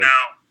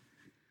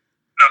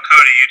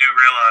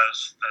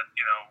realize that,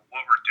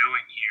 what we're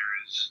doing here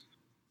is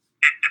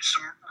it's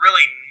some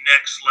really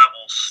next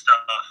level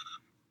stuff.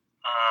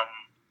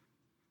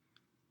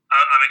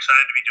 I'm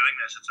excited to be doing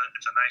this. It's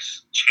a nice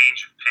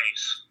change of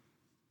pace.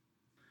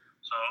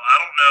 So I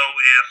don't know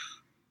if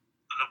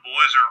the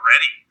boys are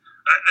ready.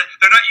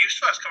 They're not used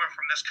to us coming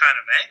from this kind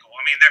of angle.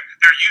 I mean,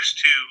 they're used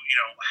to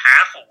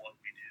half of what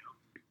we do.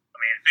 I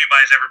mean, if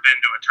anybody's ever been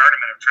to a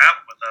tournament or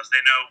traveled with us, they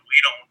know we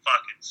don't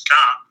fucking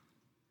stop.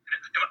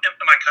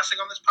 Am I cussing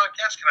on this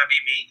podcast? Can I be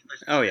me?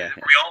 Oh yeah.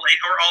 Are we all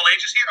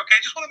ages here? Okay,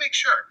 just want to make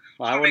sure.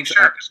 Well, I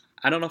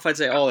don't know if I'd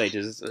say all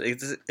ages.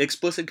 It's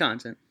explicit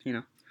content,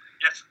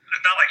 Yes,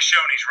 it's not like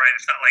Shoney's, right?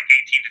 It's not like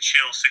 18 to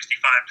chill,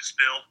 65 to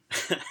spill.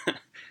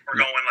 We're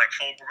going like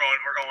full. We're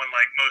going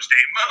like most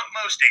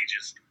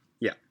ages.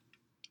 Yeah,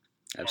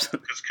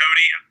 absolutely. Because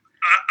Cody,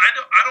 I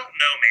don't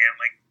know, man.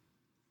 Like,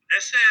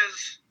 this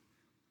is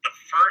the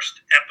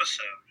first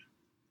episode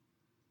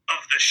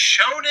of the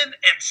Shonen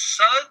and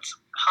Suds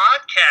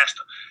podcast.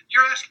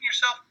 You're asking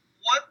yourself,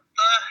 what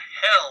the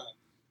hell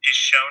is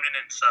Shonen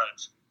and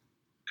Suds?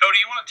 Cody,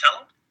 you want to tell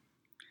them?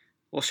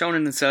 Well,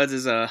 Shonen and Suds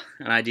is an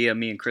idea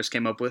me and Chris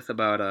came up with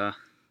about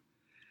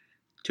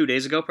 2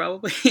 days ago,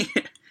 probably. We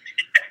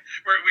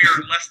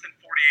are less than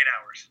 48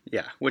 hours.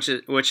 Yeah,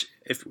 which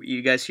if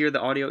you guys hear the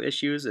audio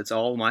issues, it's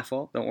all my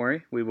fault. Don't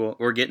worry.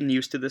 We're getting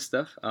used to this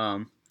stuff. Well,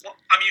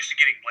 I'm used to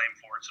getting blamed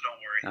for it, so don't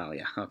worry. Oh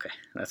yeah, okay,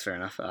 that's fair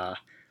enough.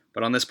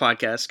 But on this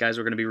podcast, guys,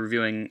 we're going to be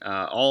reviewing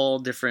all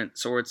different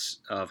sorts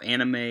of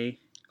anime,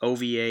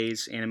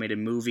 OVAs, animated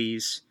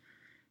movies,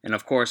 and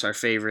of course our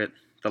favorite,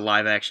 the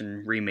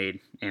live-action remade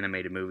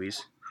animated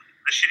movies.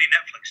 The shitty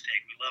Netflix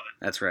take, we love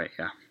it. That's right,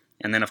 yeah.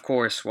 And then, of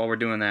course, while we're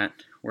doing that,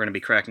 we're going to be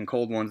cracking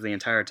cold ones the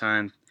entire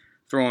time,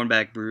 throwing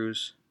back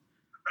brews.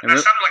 That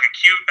sounded like a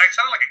cue. That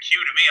sounded like a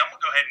cue to me. I'm gonna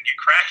go ahead and get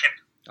cracking.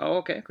 Oh,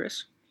 okay,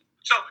 Chris.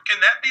 So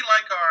can that be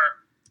like our?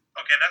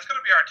 Okay, that's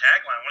gonna be our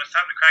tagline. When it's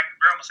time to crack the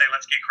beer, I'm gonna say,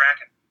 "Let's get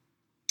cracking."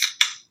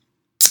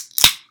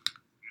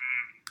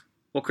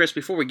 Well, Chris,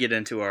 before we get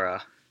into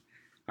our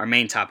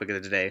main topic of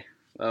the day,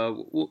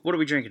 what are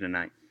we drinking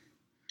tonight?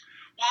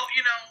 Well,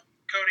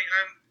 Cody,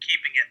 I'm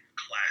keeping it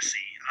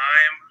classy.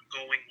 I'm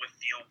going with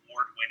the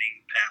award-winning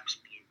Pabst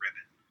Blue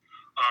Ribbon.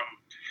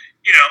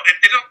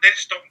 They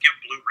just don't give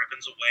blue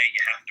ribbons away.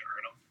 You have to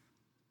earn them.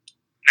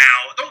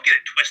 Now, don't get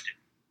it twisted.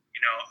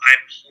 I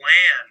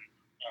plan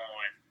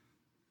on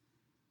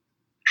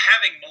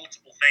having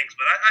multiple things,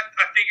 but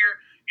I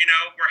figure,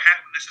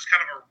 this is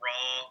kind of a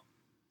raw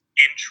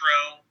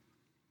intro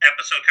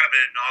episode, kind of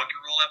an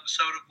inaugural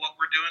episode of what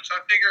we're doing. So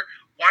I figure,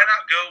 why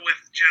not go with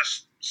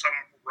just some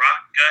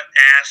rock gut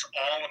ass,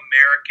 all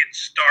American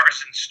stars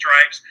and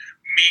stripes,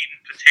 meat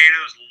and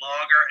potatoes,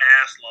 lager.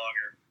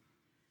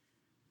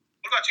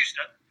 What about you,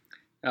 Stud?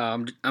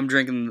 I'm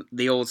drinking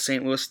the old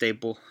St. Louis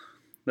staple,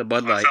 the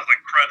Bud Light. Sounds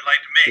like Crud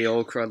Light to me. The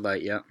old Crud Light,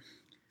 yeah.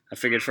 I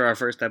figured for our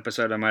first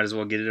episode, I might as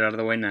well get it out of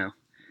the way now.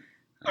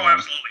 Oh,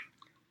 absolutely.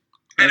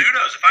 And who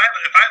knows? If I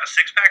have a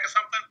 6-pack of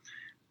something,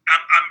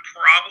 I'm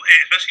probably,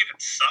 especially if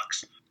it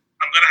sucks,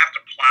 I'm gonna have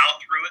to plow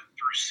through it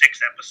through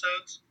 6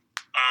 episodes.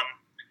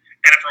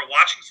 And if we're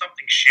watching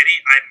something shitty,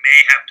 I may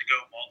have to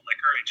go malt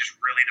liquor. It just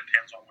really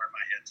depends on where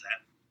my head's at.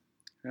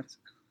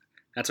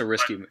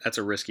 That's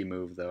a risky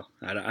move, though.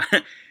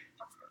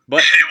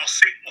 But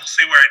we'll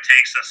see where it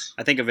takes us.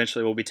 I think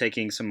eventually we'll be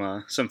taking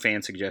some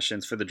fan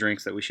suggestions for the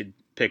drinks that we should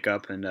pick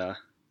up, and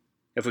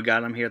if we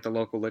got them here at the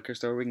local liquor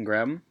store, we can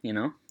grab them,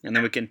 and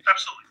then we can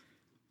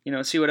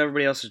absolutely, see what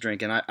everybody else is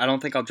drinking. I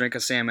don't think I'll drink a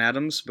Sam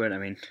Adams, but I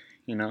mean,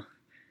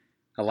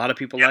 a lot of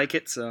people like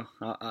it, so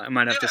I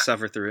might have to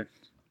suffer through it.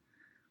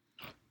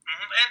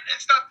 And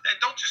it's not. And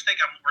don't just think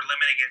we're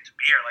limiting it to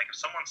beer. Like if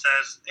someone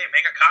says, "Hey,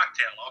 make a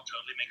cocktail," I'll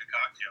totally make a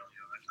cocktail.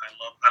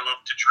 I love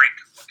to drink.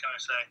 What can I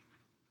say?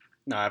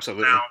 No,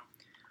 absolutely. Now,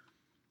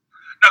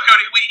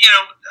 Cody,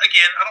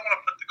 again, I don't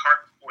want to put the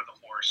cart before the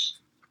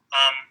horse.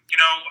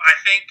 I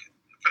think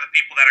for the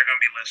people that are going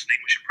to be listening,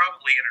 we should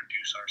probably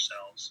introduce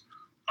ourselves.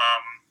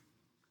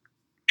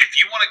 If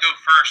you want to go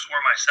first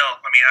or myself,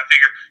 I mean, I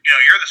figure,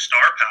 you're the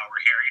star power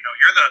here.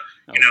 You're the,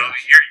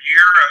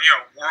 you're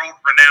a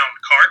world-renowned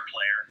card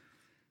player.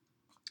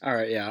 All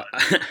right, yeah.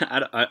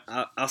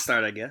 I'll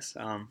start, I guess.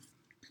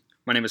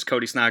 My name is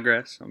Cody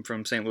Snodgrass. I'm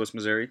from St. Louis,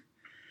 Missouri.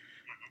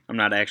 I'm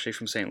not actually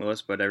from St.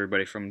 Louis, but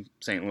everybody from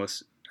St.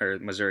 Louis or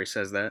Missouri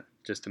says that,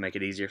 just to make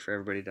it easier for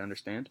everybody to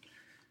understand.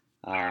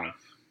 I've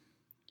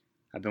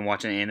been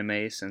watching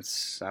anime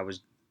since I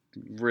was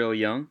real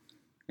young,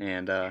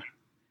 and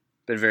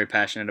been very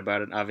passionate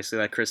about it. Obviously,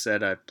 like Chris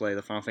said, I play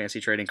the Final Fantasy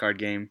trading card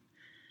game.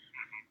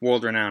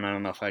 World renowned, I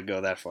don't know if I'd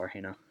go that far,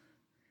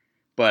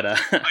 But you're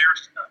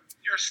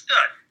a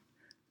stud.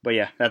 But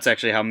yeah, that's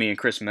actually how me and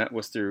Chris met,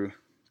 was through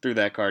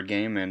that card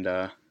game, and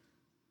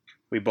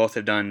we both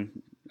have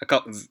done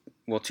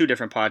 2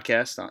 different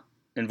podcasts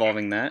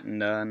involving that, and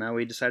now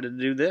we decided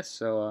to do this.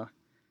 So,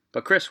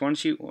 but Chris, why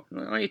don't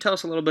you tell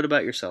us a little bit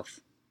about yourself?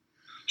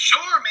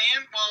 Sure,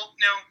 man. Well,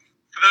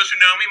 for those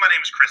who know me, my name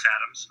is Chris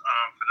Adams.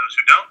 For those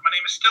who don't, my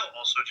name is still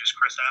also just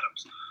Chris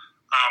Adams.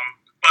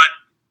 But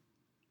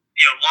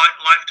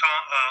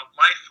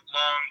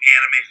lifelong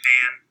anime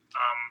fan.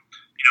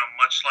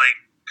 Much like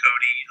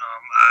Cody,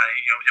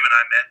 him and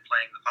I met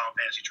playing the Final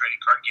Fantasy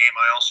trading card game.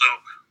 I also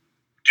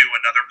do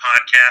another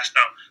podcast.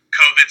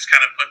 COVID's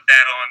kind of put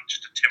that on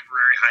just a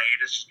temporary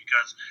hiatus just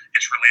because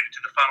it's related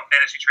to the Final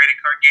Fantasy trading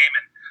card game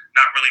and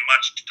not really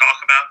much to talk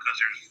about because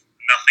there's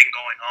nothing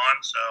going on.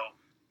 So,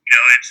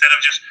 instead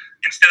of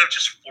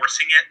just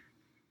forcing it,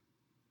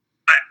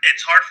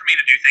 it's hard for me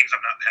to do things I'm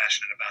not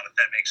passionate about, if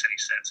that makes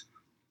any sense.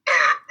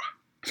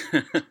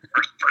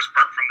 First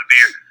burp from the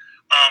beer.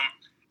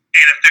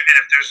 And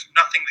if there's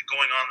nothing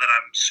going on that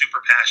I'm super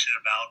passionate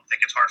about, I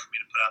think it's hard for me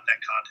to put out that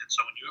content.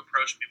 So when you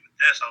approached me with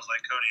this, I was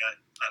like, Cody, I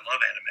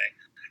love anime,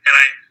 and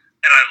I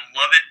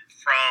love it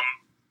from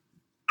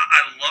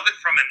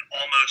an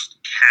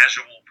almost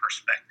casual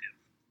perspective.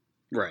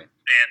 Right.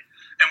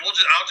 And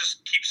I'll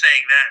just keep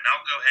saying that, and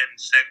I'll go ahead and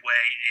segue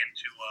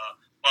into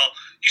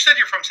you said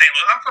you're from St.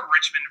 Louis. I'm from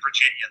Richmond,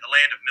 Virginia, the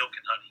land of milk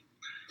and honey.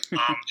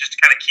 Just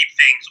to kind of keep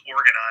things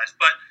organized,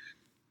 but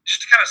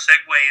just to kind of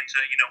segue into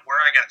where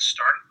I got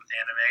started with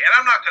anime, and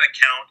I'm not going to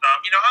count.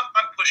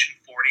 I'm pushing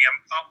 40. I'm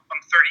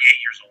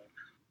 38 years old.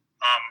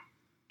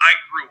 I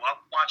grew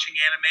up watching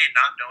anime,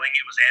 not knowing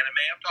it was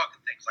anime. I'm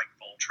talking things like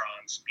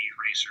Voltron, Speed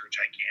Racer,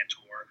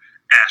 Gigantor,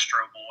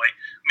 Astro Boy.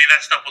 I mean, that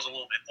stuff was a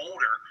little bit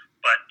older,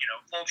 but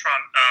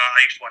Voltron.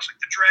 I used to watch like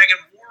the Dragon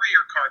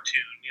Warrior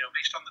cartoon,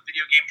 based on the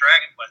video game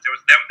Dragon Quest.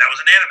 That was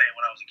an anime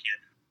when I was a kid.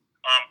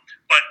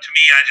 But to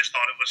me, I just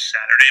thought it was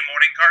Saturday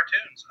morning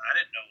cartoons. I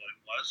didn't know what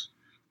it was.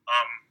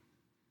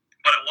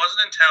 But it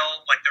wasn't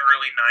until like the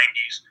early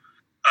 90s,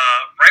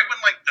 right when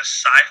like the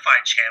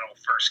Sci-Fi Channel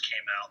first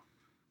came out,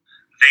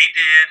 they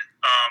did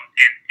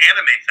an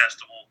anime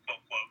festival,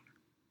 quote, quote,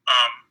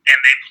 and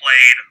they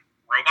played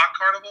Robot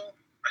Carnival.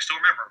 I still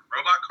remember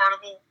Robot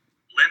Carnival,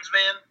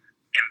 Lensman,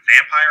 and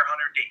Vampire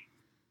Hunter D.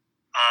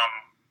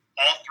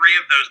 All three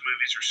of those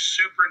movies are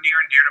super near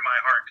and dear to my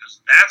heart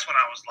because that's when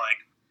I was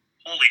like,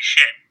 holy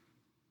shit,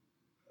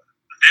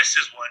 this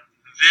is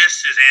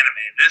anime.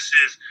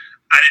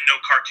 I didn't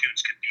know cartoons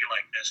could be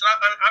like this. And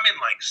I'm in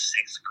like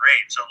 6th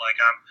grade, so like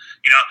I'm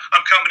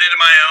coming into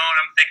my own.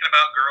 I'm thinking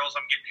about girls.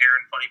 I'm getting hair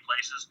in funny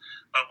places.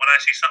 But when I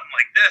see something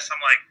like this,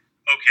 I'm like,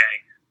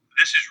 okay,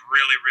 this is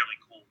really, really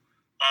cool.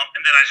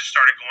 And then I just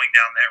started going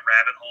down that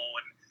rabbit hole,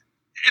 and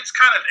it's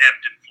kind of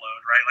ebbed and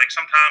flowed, right? Like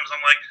sometimes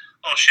I'm like,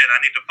 oh shit, I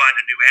need to find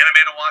a new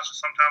anime to watch, and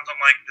sometimes I'm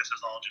like, this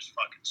is all just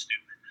fucking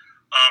stupid.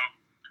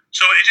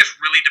 So it just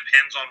really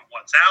depends on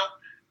what's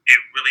out. It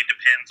really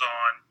depends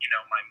on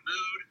my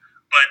mood.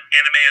 But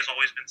anime has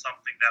always been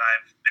something that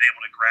I've been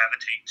able to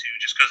gravitate to,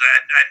 just because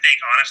I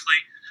think, honestly,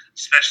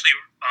 especially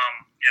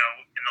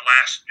in the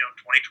last 20,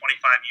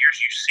 25 years,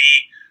 you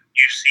see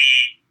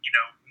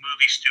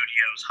movie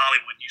studios,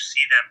 Hollywood, you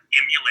see them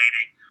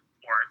emulating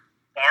or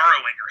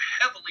borrowing or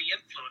heavily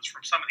influenced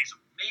from some of these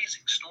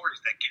amazing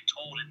stories that get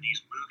told in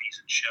these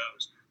movies and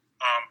shows.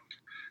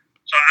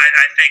 So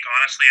I think,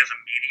 honestly, as a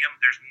medium,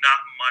 there's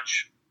not a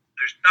much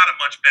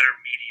better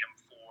medium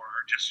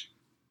for just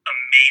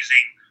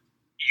amazing,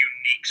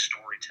 unique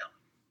storytelling.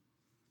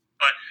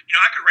 But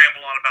I could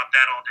ramble on about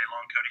that all day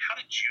long, Cody. How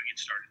did you get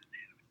started in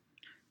anime?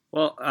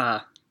 Well,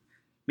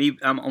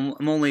 I'm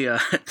only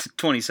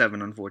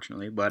 27,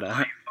 unfortunately, but you're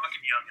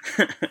fucking young.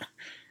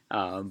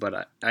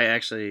 but I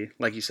actually,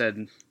 like you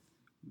said,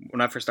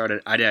 when I first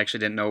started, I actually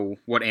didn't know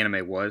what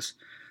anime was.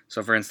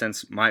 So, for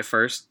instance, my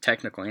first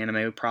technical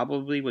anime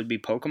probably would be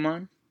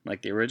Pokemon,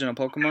 like the original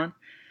Pokemon.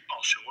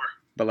 Oh, sure.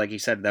 But like you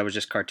said, that was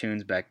just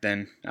cartoons back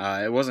then.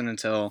 It wasn't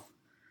until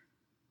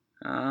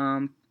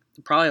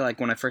probably like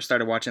when I first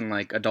started watching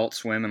like Adult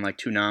Swim and like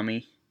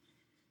Toonami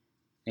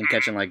and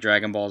catching like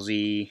Dragon Ball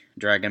Z,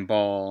 Dragon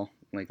Ball,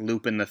 like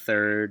Lupin the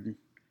Third,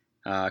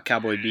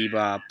 Cowboy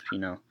Bebop,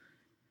 a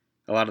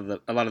lot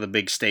of the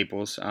big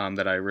staples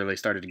that I really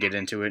started to get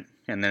into it,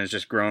 and then it's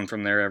just grown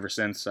from there ever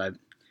since.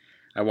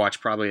 I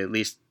watch probably at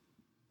least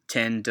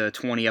 10 to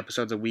 20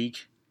 episodes a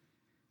week.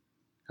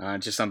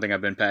 It's just something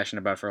I've been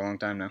passionate about for a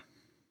long time now.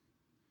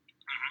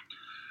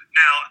 Mm-hmm.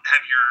 Now,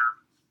 have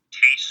your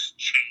tastes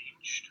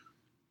changed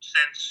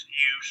since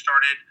you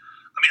started?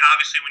 I mean,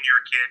 obviously when you're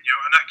a kid,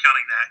 I'm not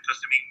counting that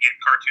because,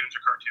 cartoons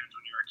are cartoons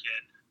when you're a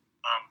kid.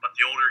 But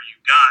the older you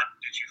got,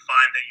 did you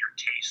find that your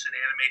tastes in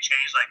anime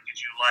changed? Like, did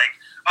you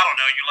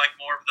you like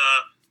more of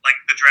the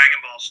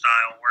Dragon Ball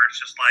style where it's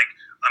just like,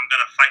 I'm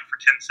going to fight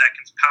for 10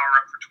 seconds, power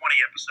up for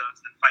 20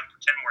 episodes, then fight for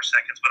 10 more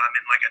seconds, but I'm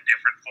in like a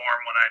different form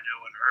when I do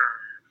it?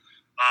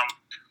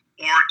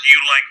 Or do you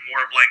like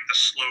more of like the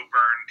slow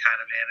burn kind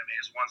of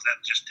animes, ones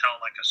that just tell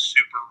like a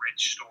super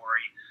rich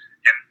story,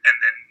 and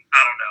then,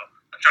 I don't know,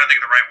 I'm trying to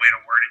think of the right way to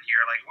word it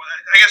here. Like, well,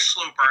 I guess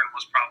slow burn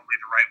was probably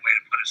the right way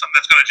to put it. Something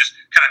that's going to just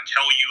kind of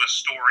tell you a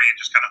story and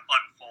just kind of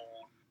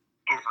unfold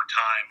over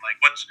time. Like,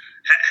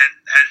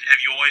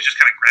 have you always just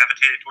kind of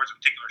gravitated towards a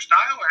particular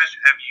style, or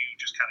have you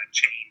just kind of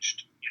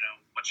changed,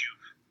 what you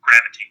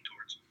gravitate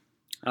towards?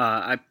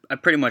 I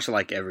pretty much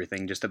like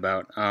everything, just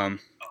about.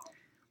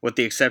 With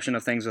the exception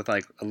of things with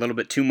like a little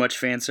bit too much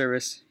fan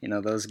service,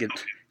 those get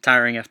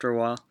tiring after a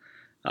while.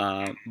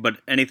 But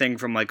anything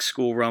from like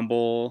School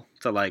Rumble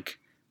to like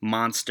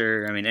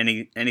monster. I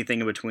mean, anything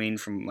in between,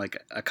 from like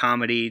a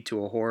comedy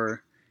to a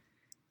horror.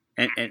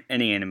 And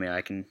any anime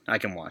I can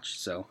watch.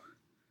 So.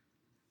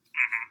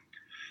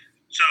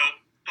 So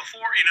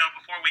before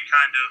we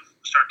kind of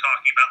start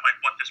talking about like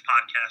what this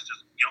podcast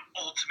is,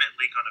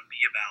 ultimately going to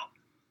be about,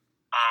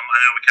 I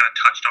know we kind of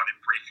touched on it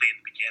briefly in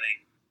the beginning.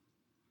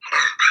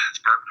 That's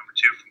burp number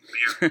 2 from the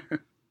beer.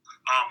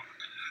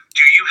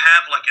 Do you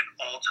have like an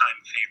all-time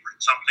favorite?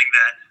 Something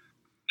that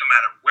no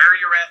matter where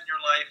you're at in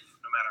your life,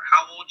 no matter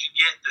how old you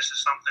get, this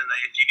is something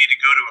that if you need to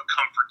go to a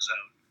comfort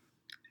zone,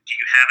 do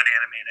you have an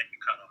anime that you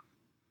cut on?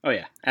 Oh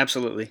yeah,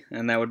 absolutely,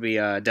 and that would be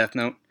Death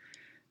Note.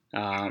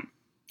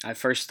 I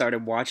first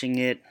started watching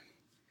it.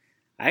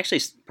 I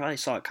actually probably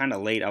saw it kind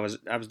of late. I was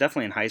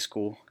definitely in high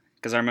school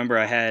because I remember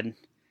I had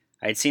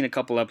seen a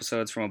couple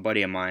episodes from a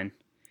buddy of mine,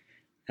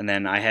 and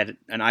then I had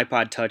an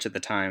iPod Touch at the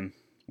time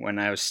when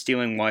I was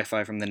stealing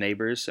Wi-Fi from the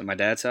neighbors at my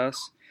dad's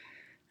house,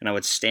 and I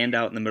would stand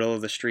out in the middle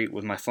of the street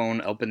with my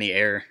phone up in the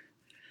air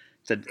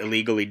to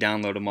illegally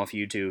download them off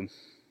YouTube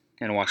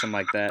and watch them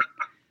like that.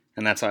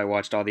 And that's how I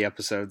watched all the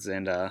episodes,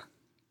 and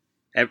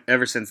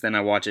ever since then I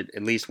watch it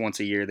at least once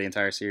a year, the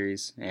entire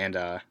series, and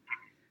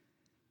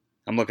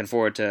I'm looking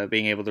forward to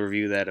being able to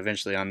review that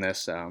eventually on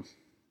this.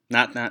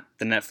 Not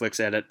the Netflix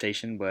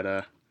adaptation,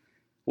 but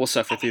we'll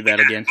suffer through that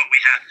again. But we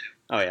have to.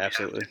 Oh yeah,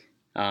 absolutely.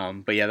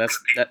 But yeah,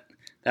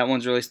 that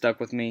one's really stuck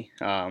with me.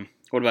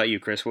 What about you,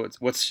 Chris?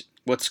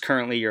 What's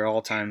currently your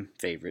all-time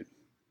favorite?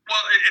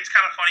 Well, it's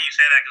kind of funny you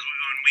say that because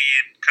when we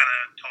had kind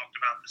of talked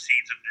about the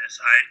seeds of this,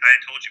 I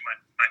told you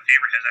my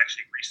favorite has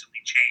actually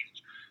recently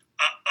changed.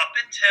 Up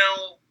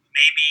until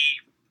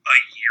maybe a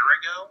year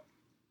ago,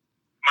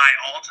 my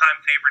all-time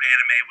favorite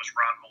anime was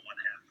Ranma One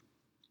Half.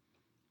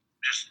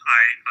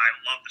 I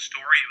love the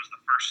story. It was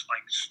the first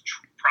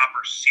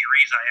proper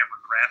series I ever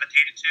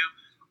gravitated to.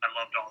 I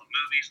loved all the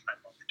movies. I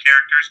loved the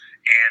characters,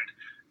 and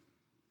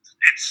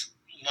it's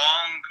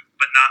long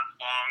but not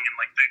long, and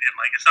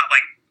it's not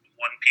like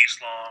One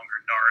Piece long or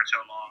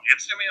Naruto long.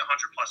 It's 100+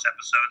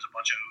 episodes, a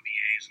bunch of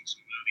OVAs, and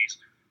some movies.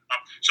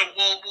 So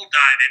we'll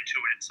dive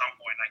into it at some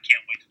point. I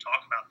can't wait to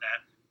talk about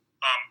that.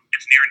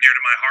 It's near and dear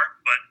to my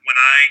heart. But when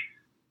I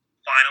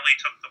finally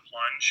took the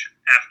plunge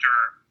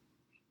after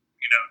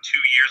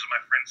 2 years of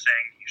my friends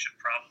saying you should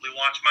probably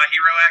watch My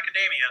Hero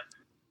Academia,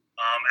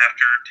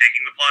 after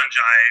taking the plunge,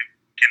 I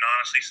can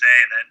honestly say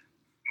that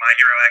My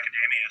Hero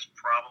Academia is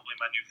probably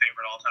my new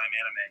favorite all-time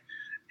anime.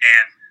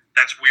 And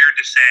that's weird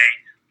to say,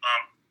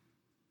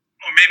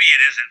 or maybe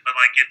it isn't, but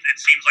it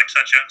seems like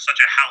such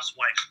a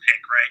housewife's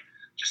pick, right?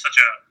 Just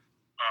such a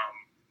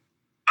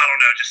I don't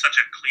know, just such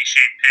a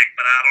cliched pick,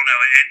 but I don't know.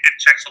 It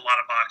checks a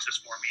lot of boxes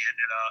for me.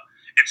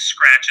 It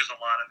scratches a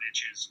lot of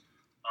itches,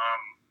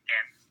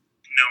 and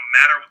no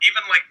matter,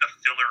 even the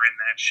filler in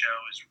that show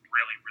is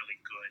really, really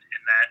good.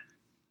 In that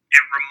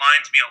it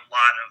reminds me a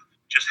lot of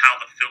just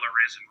how the filler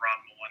is in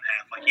Ranma One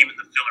Half. Even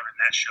the filler in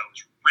that show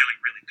is really,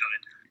 really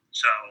good.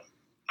 So,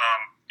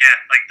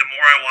 the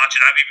more I watch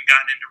it, I've even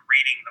gotten into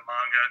reading the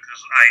manga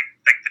because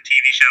the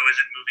TV show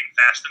isn't moving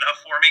fast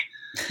enough for me.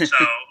 So,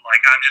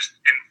 I'm just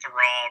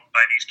enthralled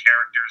by these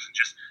characters and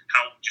just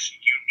how just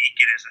unique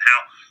it is, and how,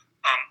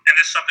 and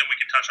this is something we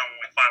can touch on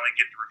when we finally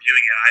get to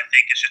reviewing it. I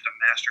think it's just a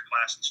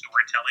masterclass in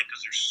storytelling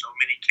because there's so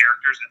many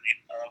characters and they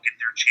all get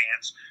their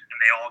chance and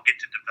they all get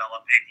to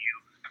develop, and you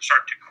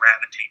start to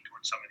gravitate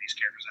towards some of these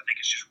characters. I think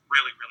it's just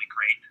really, really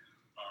great.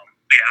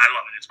 But yeah, I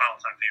love it. It's my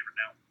all-time favorite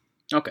now.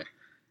 Okay.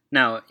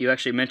 Now, you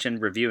actually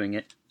mentioned reviewing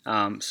it.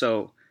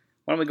 So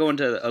why don't we go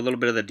into a little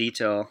bit of the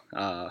detail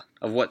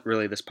of what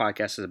really this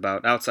podcast is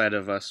about, outside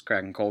of us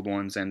cracking cold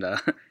ones and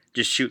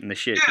just shooting the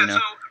shit, and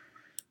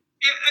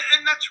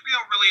that's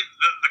really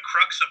the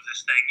crux of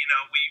this thing.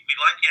 We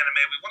like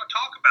anime. We want to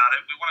talk about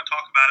it. We want to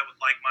talk about it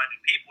with like-minded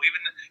people,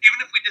 even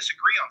if we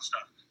disagree on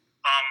stuff.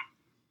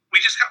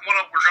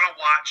 We're gonna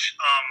watch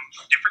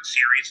different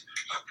series.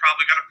 We're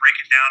probably gonna break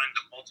it down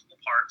into multiple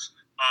parts.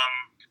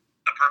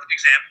 A perfect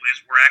example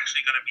is we're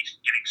actually going to be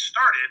getting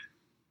started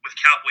with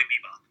Cowboy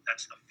Bebop.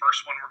 That's the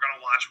first one we're going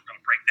to watch. We're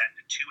going to break that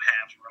into 2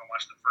 halves. We're going to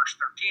watch the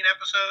first 13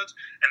 episodes,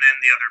 and then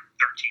the other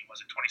 13, was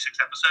it 26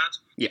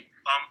 episodes? Yeah.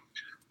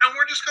 And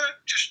we're just going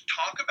to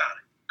talk about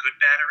it, good,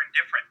 bad, or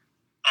indifferent.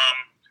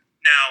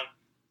 Now,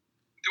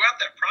 throughout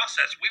that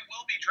process, we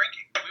will be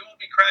drinking. We will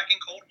be cracking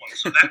cold ones,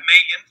 so that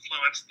may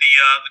influence the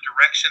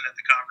direction that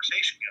the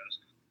conversation goes.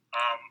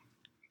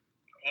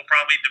 We'll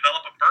probably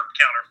develop a burp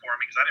counter for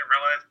me because I didn't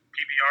realize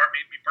PBR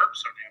made me burp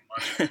so damn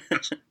much.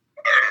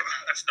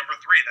 That's number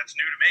 3. That's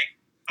new to me.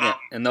 Yeah,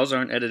 and those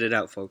aren't edited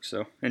out, folks,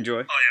 so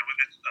enjoy. Oh, yeah,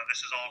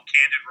 this is all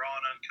candid, raw,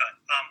 and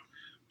uncut.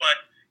 But,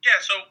 yeah,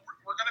 so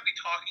we're going to be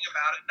talking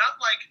about it, not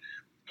like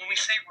when we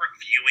say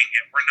reviewing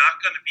it, we're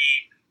not going to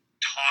be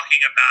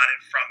talking about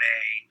it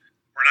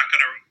we're not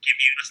going to give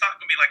you, it's not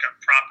going to be like a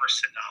proper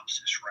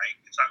synopsis, right?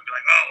 It's not going to be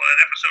like, oh, well, in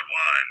episode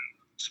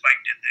 1, Spike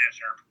did this,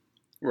 or...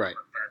 Right.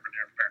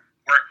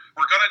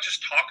 We're going to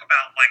just talk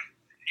about,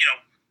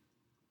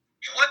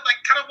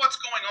 what's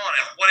going on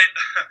and what it...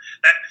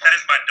 that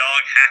is my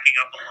dog hacking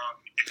up along,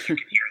 if you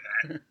can hear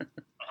that.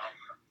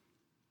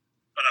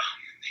 But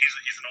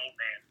he's an old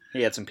man.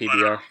 He had some But,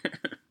 PBR.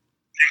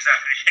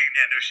 exactly.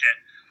 Yeah, no shit.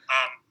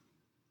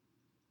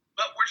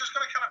 But we're just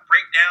going to kind of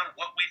break down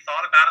what we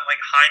thought about it, like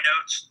high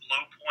notes,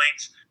 low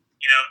points,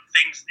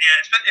 things.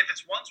 Yeah, if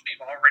it's ones we've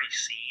already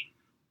seen,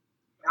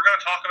 we're going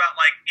to talk about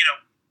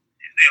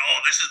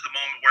this is the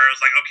moment where it was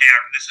like, okay,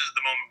 this is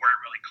the moment where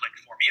it really clicked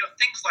for me.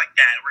 Things like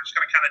that. We're just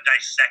going to kind of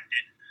dissect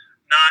it.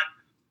 I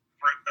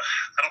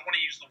don't want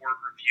to use the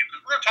word review because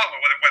we're going to talk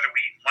about whether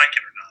we like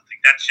it or not. I think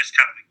that's just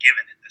kind of a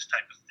given in this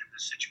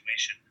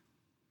situation.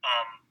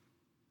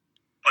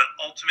 But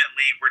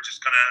ultimately, we're just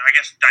going to, I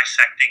guess,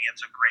 dissecting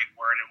it's a great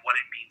word and what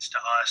it means to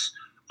us.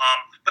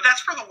 But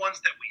that's for the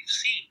ones that we've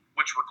seen,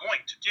 which we're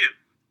going to do.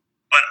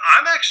 But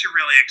I'm actually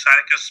really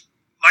excited because,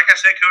 like I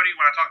said, Cody,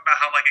 when I talked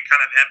about how it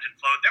kind of ebbed and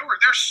flowed,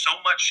 there's so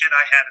much shit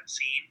I hadn't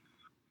seen,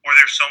 or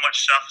there's so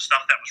much stuff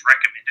that was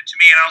recommended to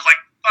me, and I was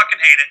like, fucking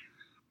hate it,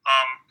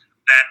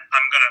 that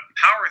I'm going to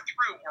power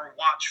through or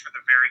watch for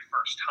the very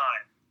first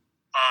time.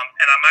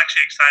 And I'm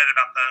actually excited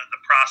about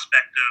the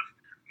prospect of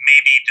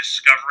maybe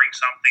discovering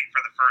something for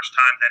the first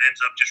time that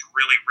ends up just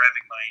really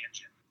revving my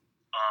engine.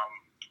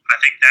 I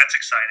think that's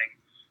exciting.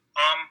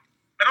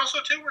 And also,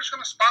 too, we're just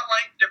going to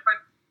spotlight different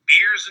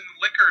beers and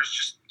liquors,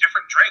 just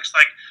different drinks.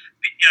 I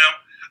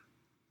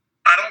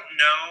don't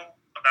know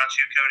about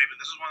you, Cody, but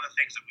this is one of the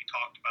things that we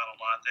talked about a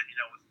lot, that,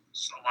 with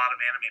a lot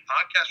of anime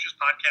podcasts, just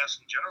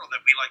podcasts in general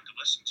that we like to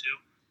listen to,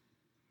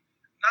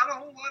 not a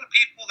whole lot of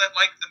people that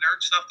like the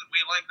nerd stuff that we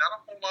like, not a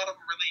whole lot of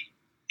them really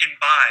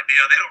imbibe.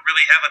 They don't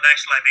really have a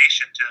nice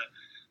libation to,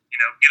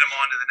 get them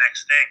on to the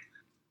next thing.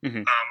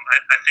 Mm-hmm.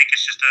 I think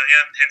it's just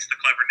hence the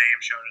clever name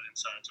showing it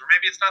inside. Or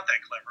maybe it's not that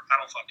clever. I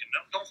don't fucking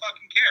know. Don't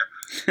fucking care.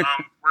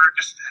 We're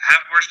just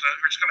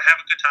going to have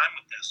a good time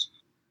with this.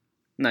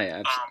 No,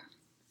 yeah,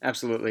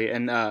 absolutely.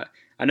 And I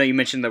know you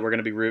mentioned that we're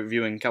going to be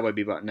reviewing Cowboy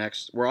Bebop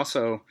next. We're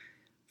also,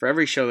 for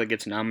every show that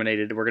gets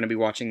nominated, we're going to be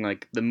watching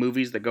the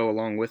movies that go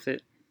along with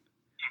it.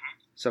 Mm-hmm.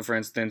 So, for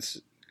instance,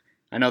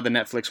 I know the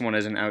Netflix one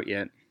isn't out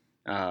yet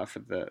for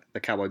the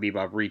Cowboy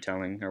Bebop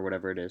retelling or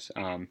whatever it is.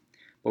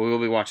 But we will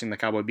be watching the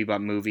Cowboy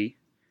Bebop movie.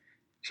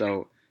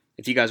 So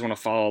if you guys want to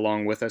follow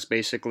along with us,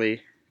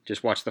 basically,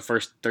 just watch the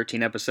first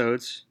 13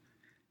 episodes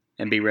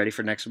and be ready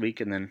for next week,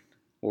 and then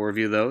we'll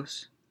review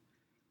those.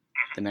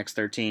 The next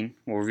 13,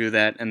 we'll review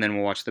that, and then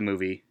we'll watch the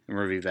movie and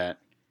review that.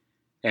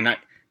 And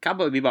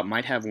Cowboy Bebop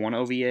might have one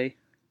OVA.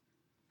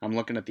 I'm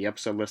looking at the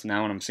episode list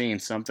now, and I'm seeing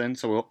something.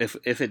 So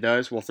if it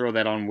does, we'll throw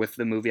that on with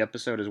the movie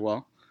episode as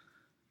well.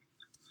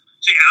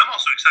 See, and I'm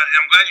also excited.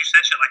 I'm glad you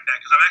said shit like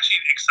that, because I'm actually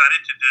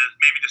excited to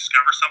maybe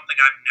discover something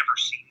I've never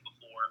seen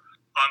before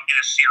in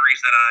a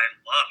series that I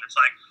love. It's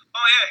like,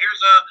 oh yeah, here's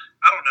a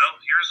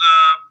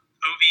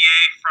OVA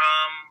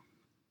from,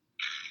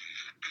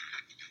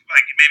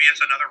 maybe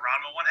it's another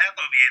Ranma 1/2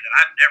 OVA that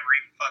I've never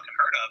even fucking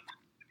heard of,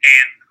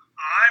 and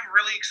I'm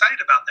really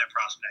excited about that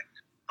prospect.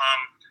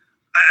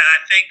 And I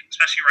think,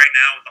 especially right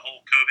now with the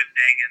whole COVID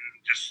thing and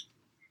just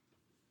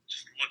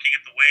looking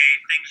at the way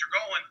things are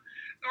going,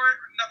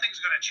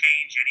 nothing's going to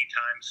change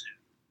anytime soon.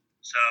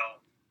 So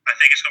I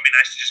think it's going to be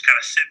nice to just kind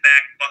of sit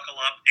back, buckle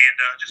up, and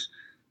just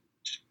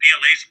be a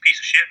lazy piece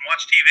of shit and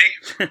watch TV.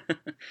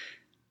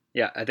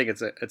 Yeah, I think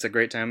it's a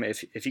great time.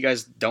 If you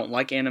guys don't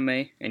like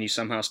anime and you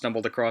somehow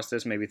stumbled across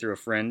this, maybe through a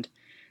friend,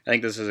 I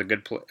think this is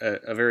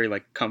a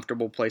very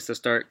comfortable place to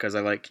start, because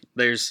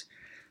there's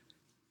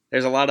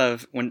a lot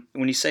of when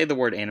you say the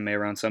word anime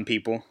around some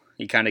people,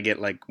 you kind of get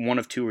one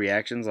of two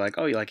reactions,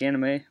 oh, you like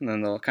anime, and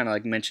then they'll kind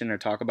of mention or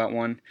talk about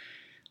one.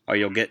 Or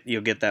you'll get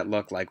that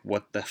look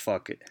what the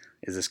fuck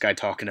is this guy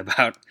talking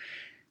about?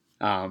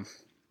 And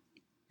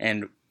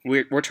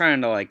we're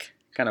trying to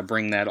kind of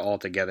bring that all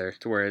together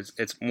to where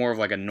it's more of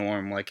a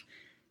norm.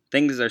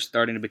 Things are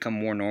starting to become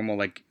more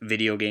normal.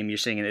 Video game, you're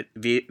seeing it.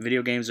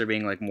 Video games are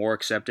being more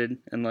accepted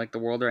in the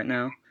world right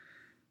now,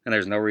 and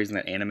there's no reason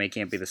that anime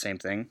can't be the same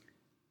thing.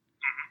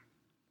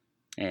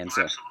 And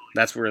so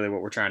that's really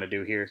what we're trying to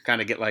do here.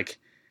 Kind of get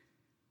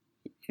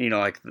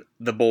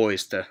the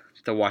boys to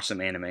watch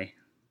some anime.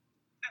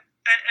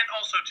 And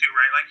also, too,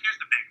 right, here's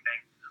the big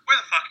thing. Where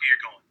the fuck are you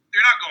going?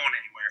 You're not going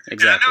anywhere.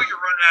 Exactly. And I know you're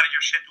running out of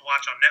your shit to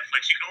watch on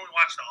Netflix. You can only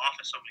watch The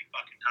Office so many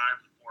fucking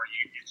times before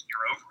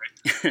you're over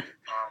it.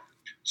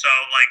 So,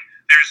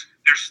 there's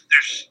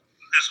this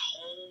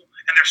whole...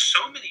 And there's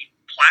so many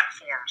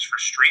platforms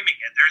for streaming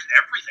it. There's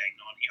everything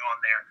on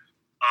there.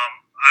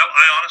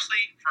 I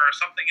honestly, for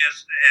something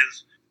as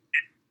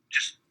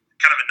just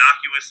kind of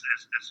innocuous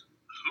as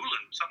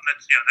Hulu, something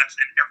that's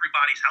in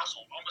everybody's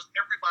household. Almost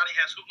everybody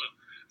has Hulu.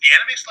 The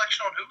anime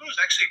selection on Hulu is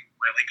actually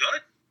really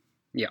good.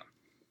 Yeah.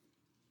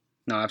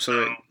 No,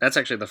 absolutely. That's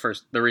actually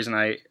the reason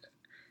I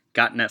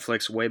got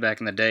Netflix way back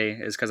in the day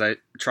is because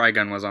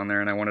Trigun was on there,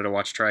 and I wanted to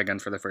watch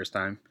Trigun for the first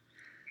time.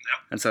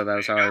 Yep. And so that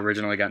was how I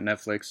originally got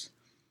Netflix.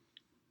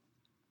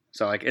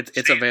 So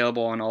it's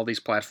available on all these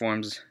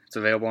platforms. It's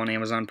available on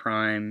Amazon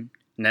Prime,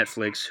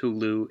 Netflix,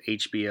 Hulu,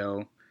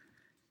 HBO.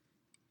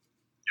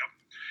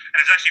 And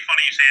it's actually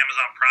funny you say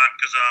Amazon Prime,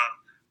 because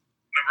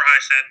remember how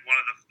I said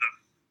one of the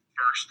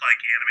first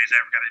animes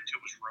I ever got into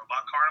was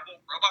Robot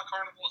Carnival? Robot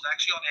Carnival is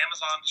actually on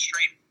Amazon to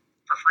stream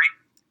for free.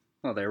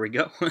 Oh, there we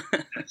go.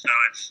 And so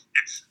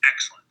it's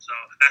excellent. So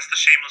that's the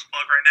shameless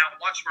plug right now.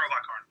 Watch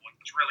Robot Carnival.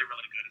 It's really,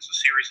 really good. It's a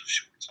series of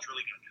shorts. It's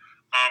really good.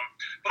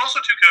 But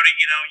also too, Cody,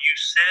 you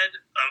said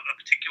a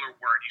particular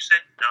word. You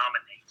said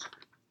nominate.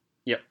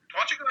 Yep.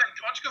 Why don't you go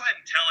ahead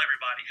and tell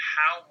everybody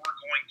how we're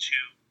going to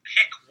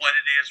pick what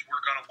it is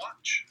we're going to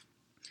watch?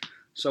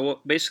 So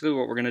basically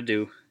what we're going to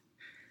do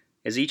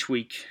is each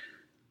week,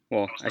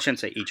 well, I shouldn't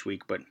say each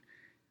week, but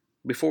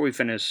before we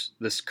finish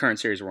this current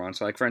series we're on,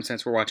 so like for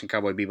instance, we're watching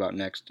Cowboy Bebop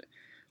next,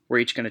 we're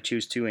each going to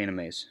choose 2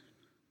 animes.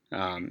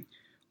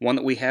 One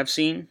that we have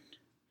seen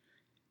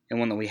and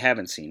one that we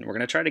haven't seen. We're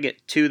going to try to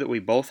get 2 that we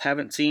both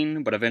haven't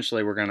seen, but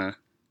eventually we're going to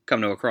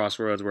come to a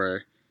crossroads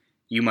where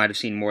you might have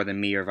seen more than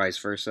me or vice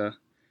versa.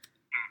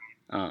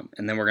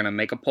 And then we're going to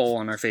make a poll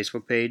on our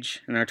Facebook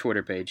page and our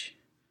Twitter page.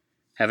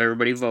 Have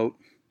everybody vote.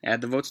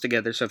 Add the votes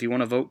together. So if you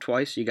want to vote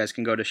twice, you guys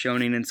can go to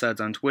Shonen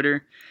Insides on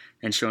Twitter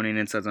and Shonen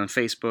Insides on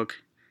Facebook.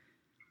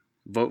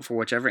 Vote for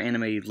whichever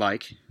anime you'd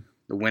like.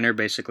 The winner,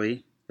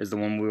 basically, is the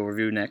one we'll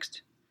review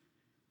next.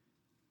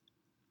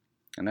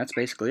 And that's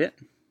basically it.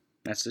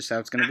 That's just how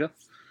it's going to go.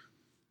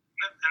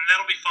 And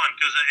that'll be fun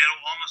because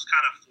it'll almost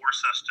kind of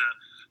force us to,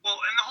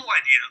 and the whole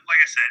idea,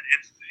 like I said,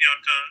 it's,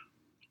 to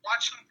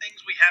watch some things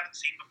we haven't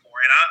seen before.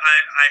 And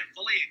I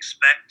fully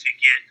expect to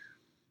get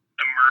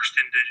immersed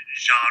into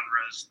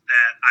genres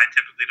that I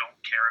typically don't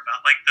care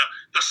about, like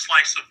the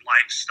slice of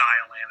life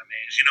style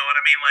animes. You know what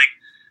I mean? Like,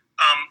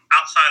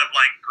 outside of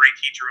like Great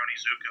Teacher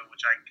Onizuka,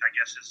 which I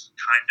guess is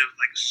kind of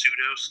like a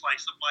pseudo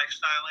slice of life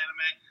style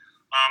anime,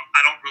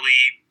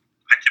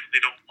 I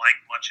typically don't like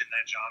much in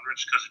that genre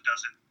just because it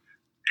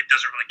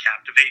doesn't really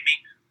captivate me.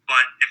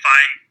 But if I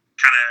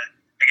kind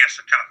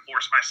of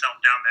force myself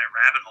down that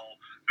rabbit hole,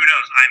 who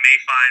knows? I may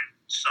find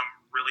some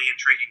really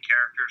intriguing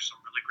characters,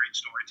 some really great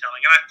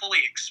storytelling, and I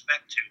fully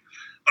expect to.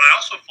 But I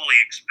also fully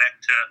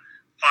expect to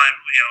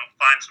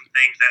find some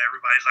things that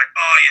everybody's like,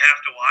 oh, you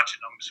have to watch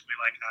it. I'm just gonna be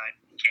like, I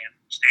can't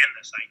stand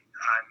this.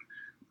 I'm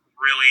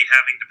really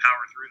having to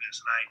power through this,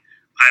 and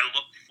I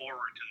look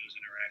forward to those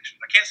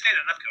interactions. I can't say it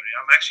enough, Cody.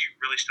 I'm actually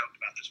really stoked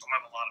about this. I'm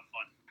having a lot of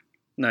fun.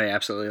 No, yeah,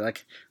 absolutely.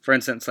 Like, for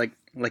instance, like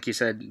you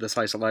said, the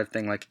slice of life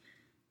thing. Like,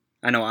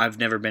 I know I've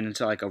never been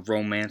into like a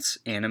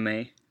romance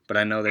anime, but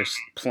I know there's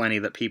plenty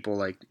that people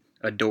like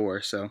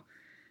adore. So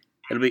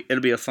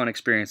it'll be a fun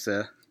experience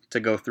to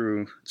go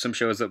through some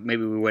shows that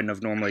maybe we wouldn't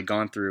have normally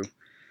gone through,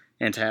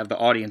 and to have the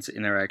audience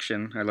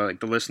interaction or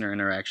like the listener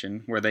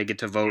interaction where they get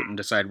to vote and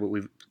decide what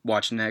we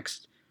watch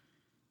next.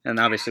 And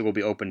obviously we'll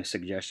be open to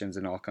suggestions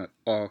and all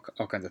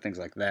kinds of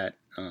things like that.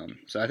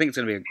 So I think it's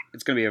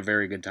gonna be a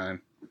very good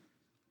time.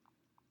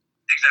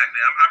 Exactly.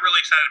 I'm really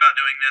excited about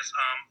doing this.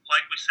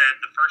 Like we said,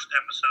 the first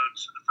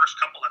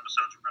couple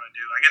episodes we're going to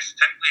do, I guess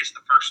technically it's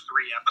the first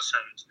 3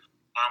 episodes.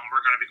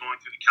 We're going to be going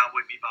through the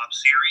Cowboy Bebop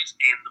series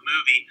and the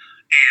movie,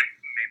 and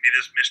maybe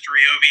this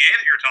mystery OVA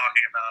that you're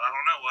talking about. I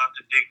don't know. We'll have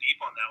to dig deep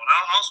on that one.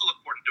 I'll also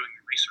look forward to doing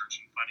the research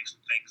and finding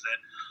some things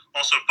that,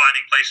 also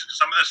finding places.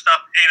 Some of this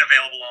stuff ain't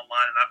available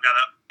online, and I've got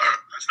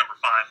that's number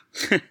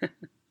 5.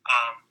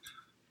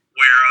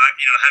 Where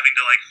having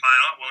to like find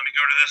out. Well, let me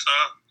go to this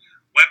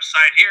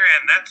website here,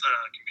 and that's a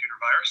computer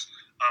virus.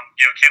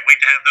 Can't wait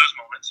to have those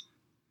moments.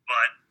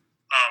 But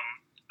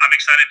I'm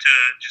excited to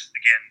just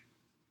again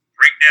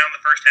break down the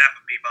first half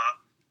of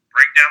Bebop,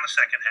 break down the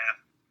second half,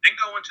 then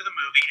go into the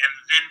movie, and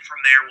then from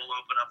there we'll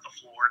open up the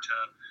floor to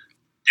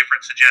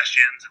different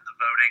suggestions and the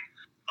voting.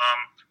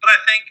 But I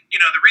think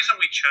the reason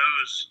we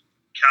chose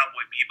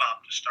Cowboy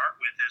Bebop to start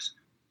with is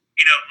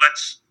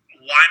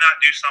why not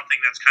do something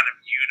that's kind of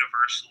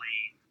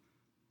universally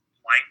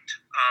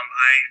liked.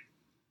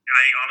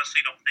 I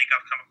honestly don't think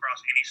I've come across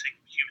any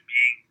single human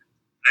being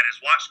that has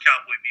watched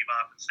Cowboy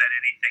Bebop and said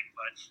anything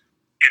but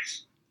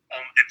it's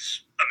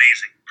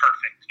amazing,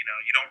 perfect.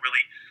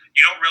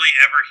 You don't really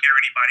ever hear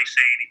anybody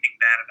say anything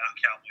bad about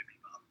Cowboy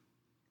Bebop.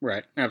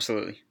 Right,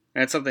 absolutely.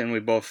 And it's something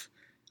we both.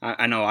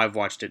 I know I've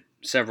watched it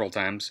several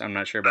times. I'm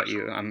not sure about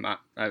you.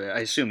 I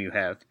assume you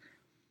have.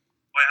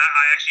 Well,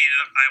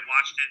 I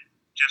watched it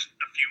just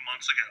a few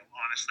months ago,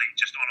 honestly,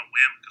 just on a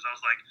whim, because I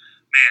was like,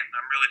 man,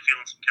 I'm really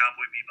feeling some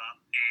Cowboy Bebop,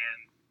 and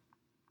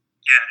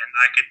yeah, and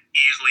I could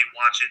easily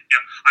watch it.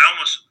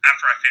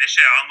 After I finished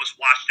it, I almost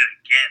watched it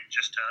again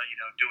just to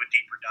do a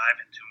deeper dive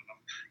into it.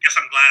 I guess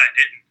I'm glad I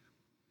didn't,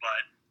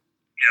 but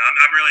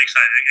I'm really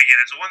excited. Again,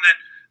 it's one that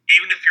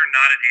even if you're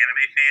not an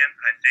anime fan,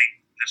 I think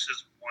this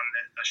is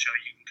a show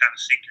you can kind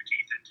of sink your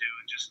teeth into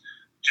and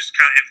just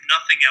kind of, if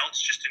nothing else,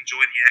 just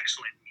enjoy the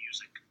excellent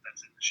music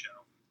that's in the show.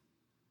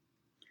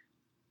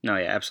 No,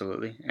 yeah,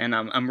 absolutely. And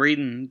I'm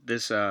reading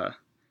this. I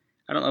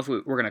don't know if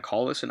we're going to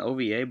call this an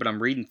OVA, but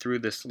I'm reading through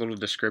this little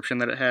description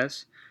that it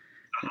has.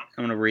 I'm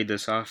going to read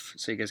this off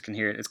so you guys can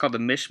hear it. It's called the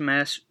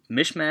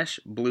Mishmash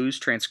Blues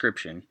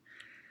Transcription.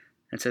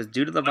 It says,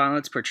 due to the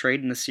violence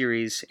portrayed in the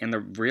series and the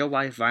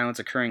real-life violence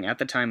occurring at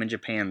the time in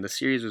Japan, the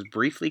series was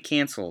briefly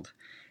canceled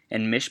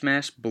and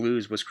Mishmash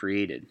Blues was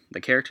created. The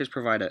characters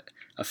provide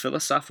a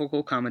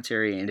philosophical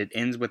commentary, and it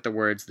ends with the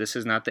words, "This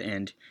is not the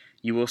end.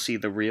 You will see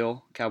the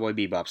real Cowboy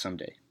Bebop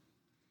someday."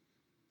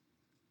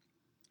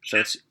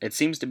 So it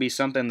seems to be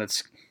something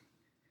that's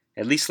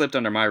at least slipped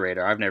under my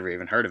radar. I've never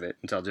even heard of it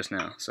until just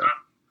now. So. No,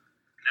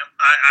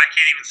 I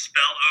can't even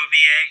spell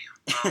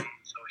OVA.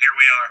 So here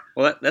we are.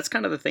 Well, that's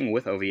kind of the thing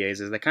with OVAs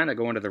is they kind of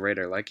go under the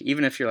radar. Like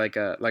even if you're like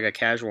a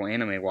casual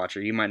anime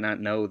watcher, you might not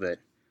know that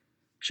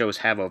shows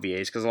have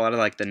OVAs because a lot of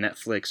like the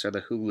Netflix or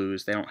the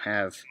Hulus, they don't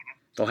have.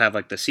 They'll have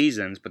like the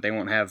seasons, but they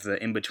won't have the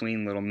in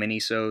between little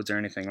mini-sodes or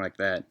anything like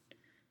that.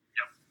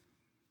 Yep.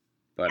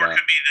 But or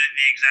it could be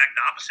the exact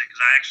opposite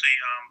because I actually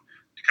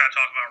to kind of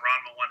talk about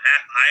Ranma One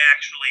Half, I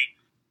actually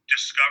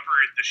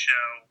discovered the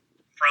show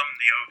from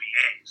the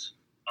OVAs.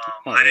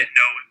 I didn't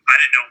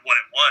know what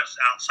it was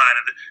outside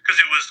of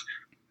because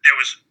there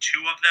was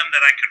two of them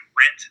that I could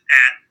rent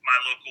at my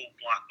local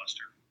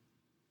Blockbuster.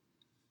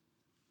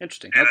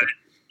 Interesting. And okay.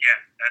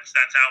 That's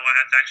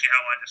actually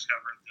how I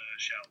discovered the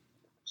show.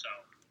 So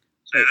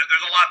there's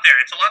a lot there.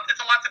 It's a lot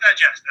to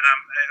digest, and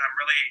I'm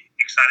really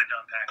excited to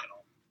unpack it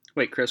all.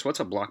 Wait, Chris, what's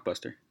a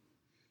Blockbuster?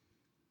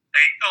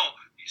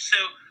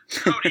 So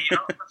Cody, let's go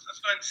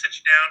ahead and sit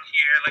you down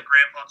here. Let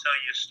Grandpa tell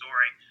you a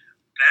story.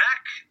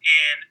 Back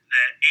in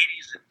the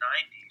 80s and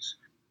 90s,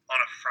 on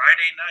a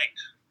Friday night,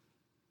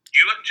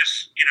 you wouldn't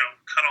just,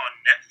 cut on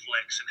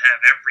Netflix and have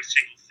every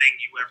single thing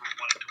you ever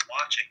wanted to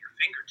watch at your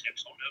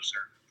fingertips. Oh, no, sir.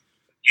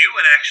 You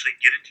would actually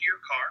get into your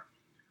car.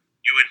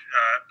 You would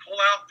pull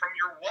out from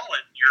your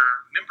wallet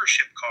your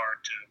membership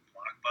card to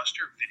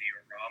Blockbuster,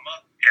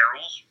 Videorama,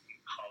 Errol's,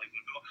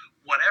 Hollywood,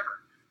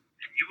 whatever.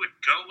 And you would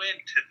go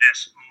into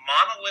this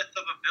monolith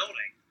of a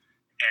building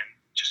and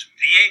just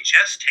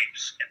VHS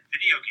tapes and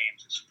video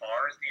games as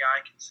far as the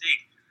eye can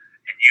see.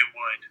 And you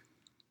would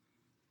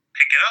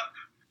pick it up,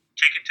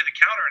 take it to the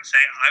counter and say,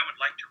 I would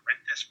like to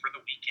rent this for the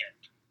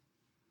weekend.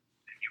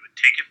 And you would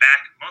take it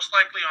back, most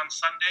likely on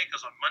Sunday,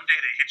 because on Monday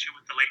they hit you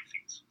with the late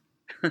fees.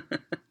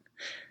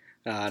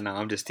 No,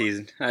 I'm just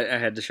teasing. I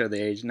had to show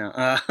the age now.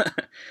 I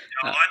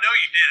know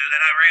you did,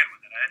 and I ran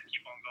with it. I had to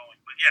keep on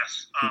going. But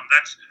yes, I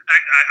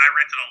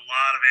rented a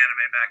lot of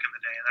anime back in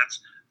the day, and that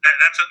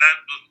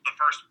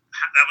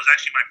was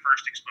actually my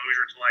first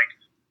exposure to like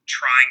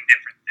trying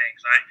different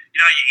things.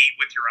 You know how you eat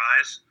with your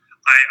eyes.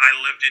 I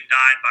lived and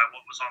died by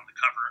what was on the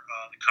cover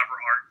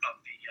art of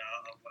the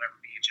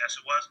whatever VHS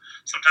it was.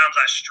 Sometimes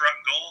I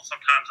struck gold,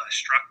 sometimes I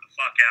struck the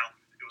fuck out.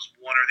 It was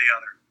one or the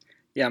other.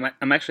 Yeah,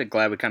 I'm actually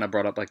glad we kind of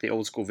brought up like the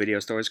old school video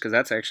stores because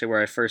that's actually where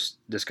I first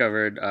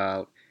discovered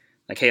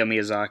like Hayao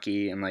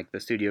Miyazaki and like the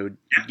Studio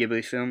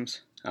Ghibli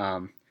films.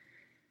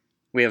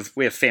 We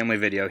have Family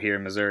Video here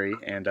in Missouri,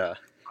 and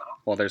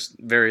well, there's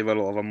very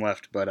little of them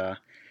left, but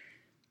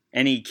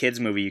any kids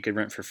movie you could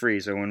rent for free.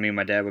 So when me and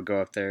my dad would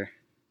go up there,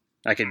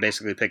 I could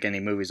basically pick any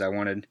movies I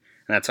wanted, and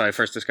that's how I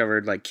first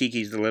discovered like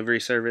Kiki's Delivery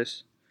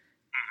Service.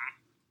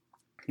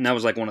 And that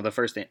was like one of the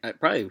first,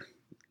 probably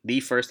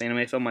the first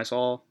anime film I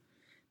saw.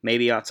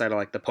 Maybe outside of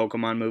like the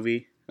Pokemon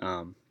movie.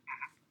 And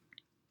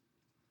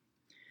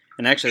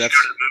actually, did you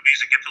go to the movies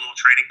and get the little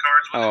trading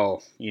cards with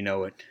it? You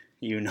know it.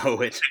 You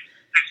know it.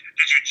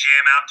 Did you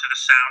jam out to the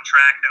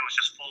soundtrack that was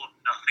just full of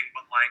nothing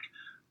but like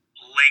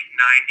late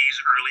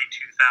 90s, early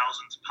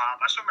 2000s pop?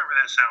 I still remember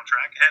that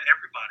soundtrack. It had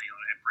everybody on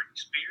it. It had Britney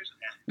Spears.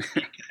 It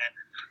had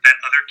that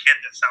other kid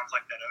that sounds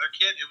like that other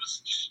kid. It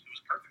was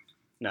perfect.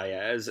 No,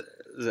 yeah, it was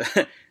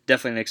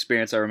definitely an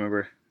experience I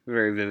remember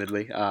very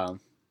vividly.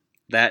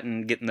 That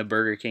and getting the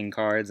Burger King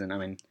cards, and I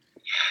mean,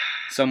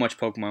 so much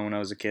Pokemon when I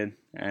was a kid,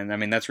 and I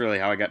mean that's really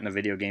how I got into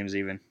video games.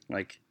 Even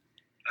like,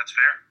 that's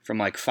fair. From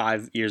like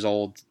 5 years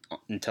old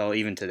until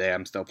even today,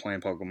 I'm still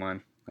playing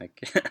Pokemon.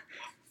 Like,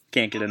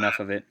 can't get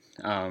enough of it.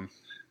 Well,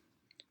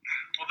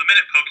 the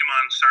minute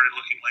Pokemon started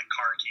looking like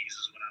car keys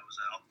is when I was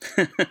out.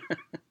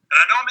 And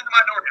I know I'm in the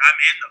minority. I'm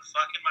in the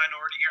fucking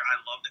minority here. I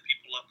love that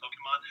people love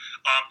Pokemon.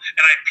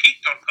 And I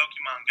peaked on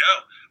Pokemon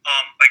Go.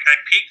 I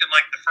peaked in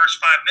like the first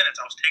 5 minutes.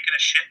 I was taking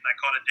a shit and I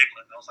caught a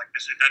Diglett. I was like, it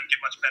doesn't get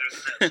much better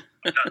than this.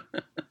 I'm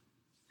done.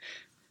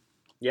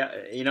 Yeah,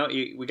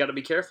 we got to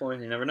be careful.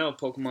 You never know.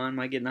 Pokemon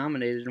might get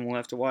nominated, and we'll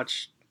have to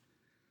watch.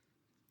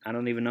 I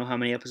don't even know how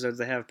many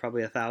episodes they have.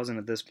 Probably 1,000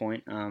 at this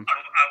point. I would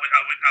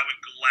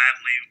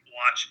gladly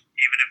watch,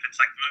 even if it's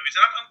like the movies.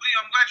 And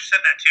I'm glad you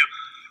said that too.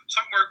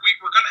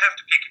 We're going to have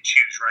to pick and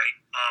choose, right?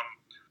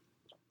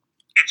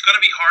 It's going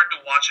to be hard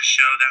to watch a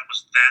show that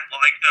was that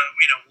like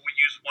we'll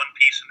use One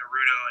Piece and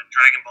Naruto and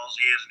Dragon Ball Z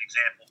as an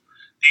example.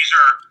 These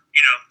are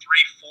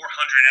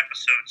 300-400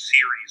 episode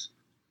series.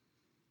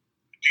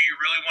 Do you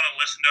really want to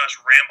listen to us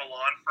ramble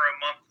on for a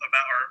month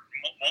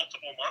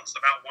multiple months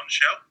about one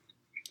show?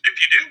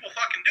 If you do, we'll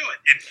fucking do it.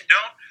 If you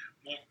don't,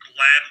 we'll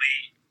gladly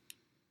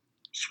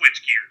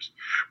switch gears.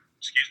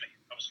 Excuse me.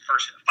 That was the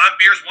first 5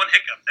 beers, 1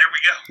 hiccup. There we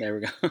go. There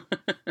we go.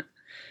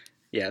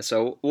 Yeah,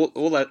 so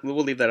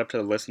we'll leave that up to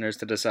the listeners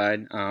to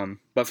decide.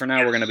 But for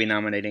now, we're going to be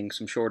nominating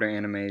some shorter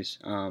animes.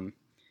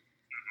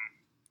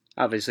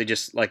 Obviously,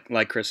 just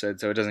like Chris said,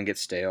 so it doesn't get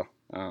stale.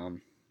 Yep,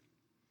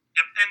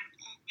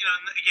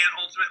 and again,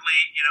 ultimately,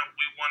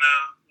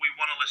 we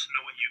want to listen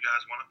to what you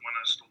guys want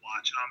us to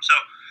watch. So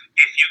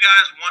if you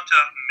guys want to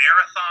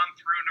marathon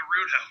through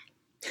Naruto,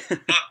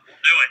 look,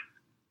 we'll do it.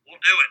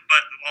 We'll do it.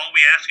 But all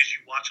we ask is you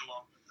watch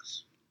along with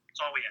us.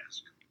 That's all we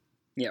ask.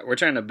 Yeah, we're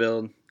trying to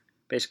build,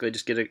 basically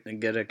just get a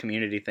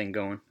community thing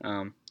going.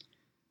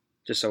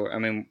 Just so, I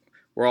mean,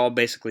 we're all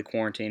basically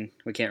quarantined.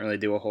 We can't really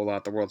do a whole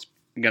lot. The world's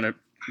gonna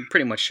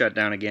pretty much shut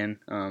down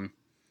again. Yep.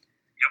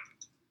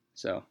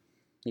 So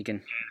you can.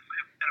 And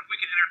if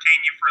we can entertain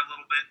you for a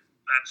little bit,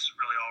 that's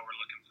really all we're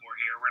looking for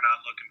here. We're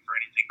not looking for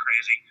anything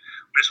crazy.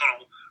 We just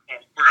want to. Well,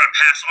 we're going to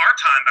pass our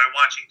time by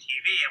watching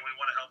TV, and we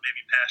want to help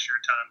maybe pass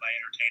your time by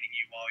entertaining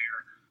you while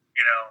you're,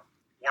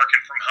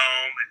 working from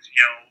home,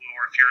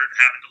 or if you're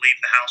having to leave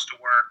the house to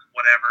work,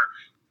 whatever.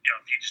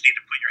 If you just need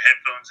to put your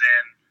headphones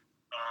in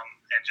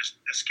and just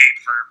escape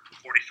for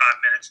 45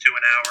 minutes to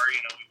an hour,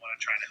 we want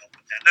to try to help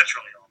with that. That's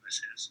really all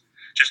this is.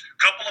 Just a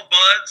couple of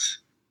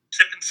buds,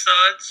 sipping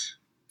suds,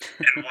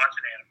 and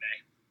watching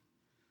anime.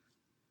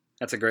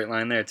 That's a great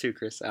line there too,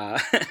 Chris.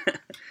 But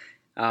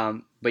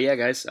yeah,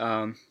 guys,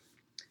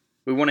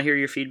 we want to hear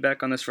your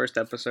feedback on this first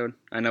episode.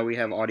 I know we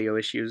have audio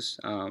issues.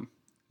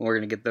 We're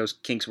gonna get those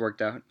kinks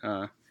worked out.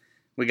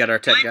 We got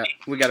our tech guys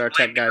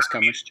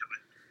coming.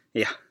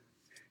 Yeah.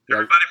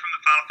 Everybody from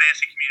the Final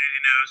Fantasy community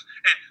knows.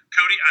 And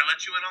Cody, I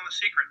let you in on the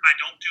secret. I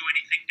don't do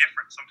anything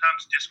different.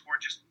 Sometimes Discord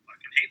just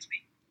fucking hates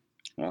me.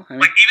 Well,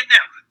 like even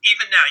now,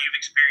 you've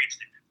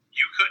experienced it.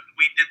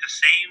 We did the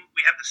same.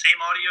 We have the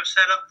same audio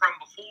setup from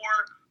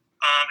before,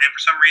 and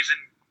for some reason,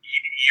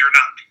 you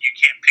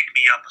can't pick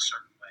me up a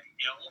certain way.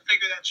 We'll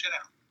figure that shit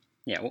out.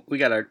 Yeah, we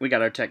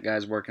got our tech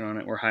guys working on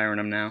it. We're hiring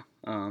them now.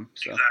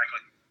 Exactly.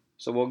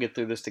 So we'll get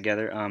through this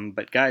together.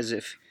 But guys,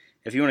 if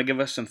you want to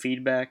give us some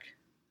feedback,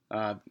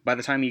 by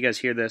the time you guys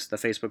hear this, the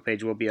Facebook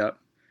page will be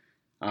up,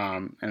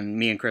 and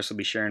me and Chris will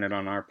be sharing it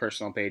on our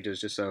personal pages,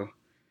 just so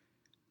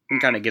we can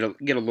kind of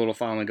get a little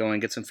following going,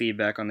 get some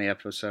feedback on the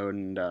episode,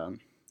 and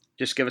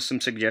just give us some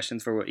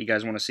suggestions for what you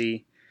guys want to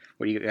see,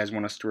 what you guys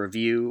want us to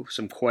review,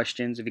 some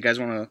questions. If you guys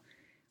want to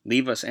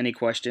leave us any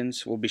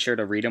questions, we'll be sure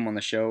to read them on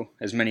the show,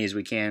 as many as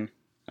we can.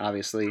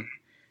 Obviously,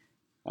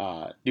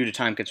 due to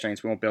time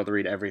constraints, we won't be able to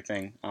read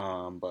everything.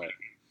 And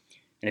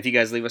if you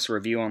guys leave us a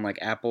review on like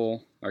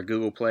Apple or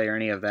Google Play or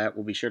any of that,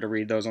 we'll be sure to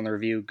read those on the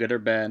review, good or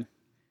bad.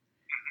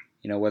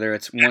 Whether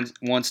it's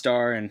one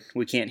star and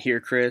we can't hear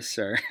Chris,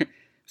 or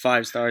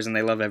 5 stars and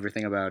they love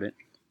everything about it.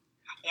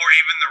 Or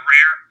even the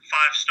rare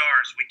 5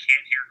 stars, we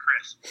can't hear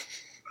Chris.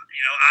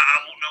 I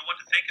won't know what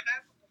to think of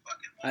that.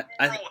 We'll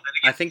roll with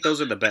it. I think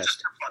those are the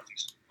best.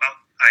 Well,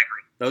 I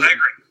agree. I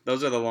agree.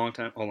 Those are the long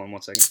time. Hold on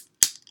one second.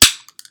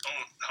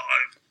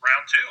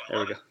 Round 2. There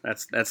we go.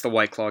 That's the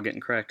White Claw getting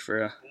cracked for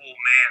man.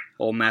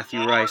 Old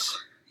Matthew Rice.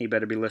 He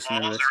better be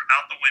listening to this. Laws are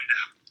out the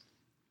window.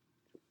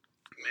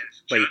 Man,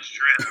 it's Judge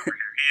Dredd over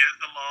here. He is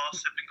the law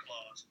sipping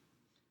claws.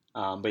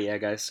 But yeah,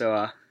 guys.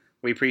 So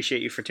we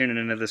appreciate you for tuning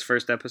into this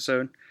first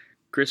episode.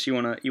 Chris, you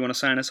wanna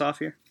sign us off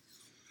here?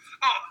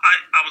 Oh,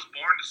 I was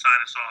born to sign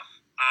us off.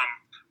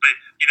 But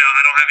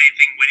I don't have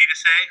anything witty to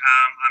say.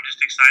 I'm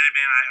just excited,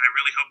 man. I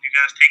really hope you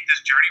guys take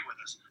this journey with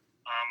us.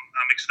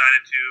 I'm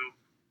excited to,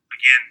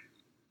 again,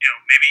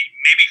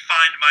 maybe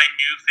find my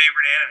new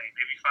favorite anime.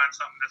 Maybe find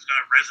something that's going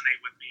to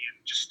resonate with me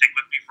and just stick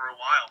with me for a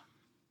while.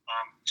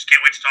 Just can't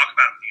wait to talk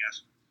about it with you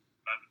guys.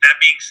 That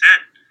being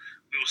said,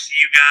 we will see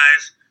you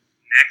guys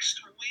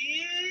next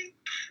week.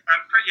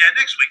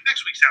 Next week.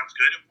 Next week sounds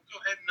good.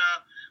 And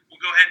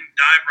we'll go ahead and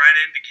dive right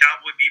into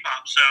Cowboy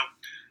Bebop. So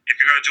if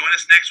you're going to join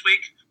us next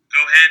week,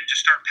 go ahead and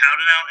just start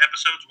pounding out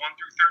episodes 1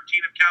 through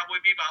 13 of Cowboy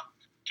Bebop.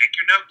 Take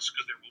your notes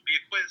because there will be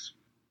a quiz.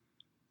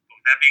 But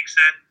with that being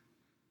said,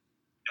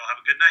 y'all have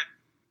a good night.